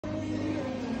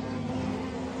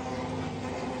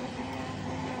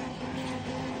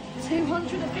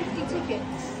250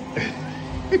 tickets.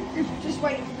 Just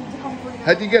waiting for them to come through.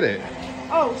 How'd you get it?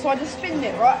 Oh, so I just spinned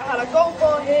it, right? I had a gold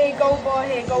bar here, gold bar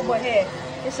here, gold bar here.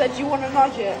 It said, do you want to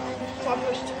nudge it? So I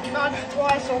pushed nudge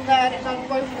twice on there and it nudged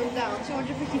both of them down.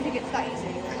 250 tickets, that easy.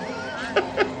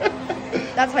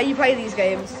 That's how you play these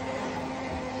games.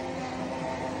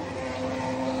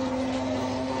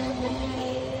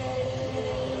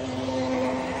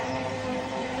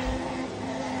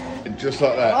 Just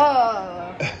like that.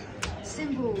 Ah,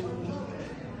 simple.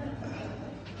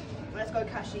 Let's go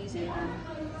cash these in.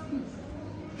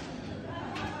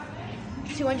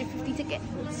 250 tickets.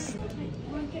 Let's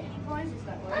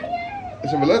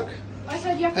have a look. I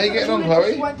said you have to How you put getting one on, in, but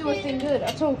Chloe? she won't do a thing good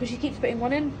at all because she keeps putting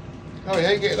one in. Chloe,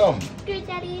 how you getting on? Good,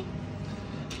 Daddy.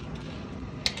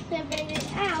 So I'm bringing it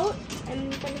out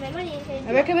and putting my money in.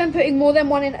 I recommend putting more than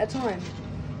one in at a time.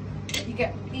 You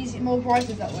get more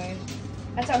prizes that way.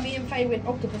 That's how me and Faye win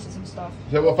octopuses and stuff.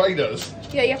 Is that what Faye does?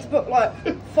 Yeah, you have to put like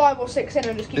 5 or 6 in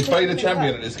and just keep. Is Faye the putting champion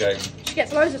them at this game? She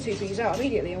gets loads of 2Ps out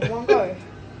immediately in one go.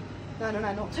 No,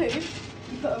 not 2. You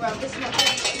put around this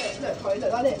much. Look, Chloe,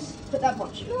 look like this. Put that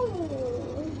much.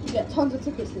 You get tons of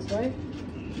tickets this way.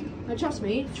 No, trust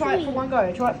me. Try it for one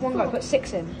go. Put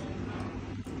 6 in.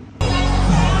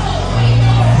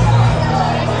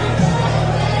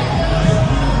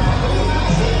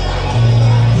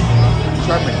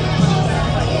 Champion.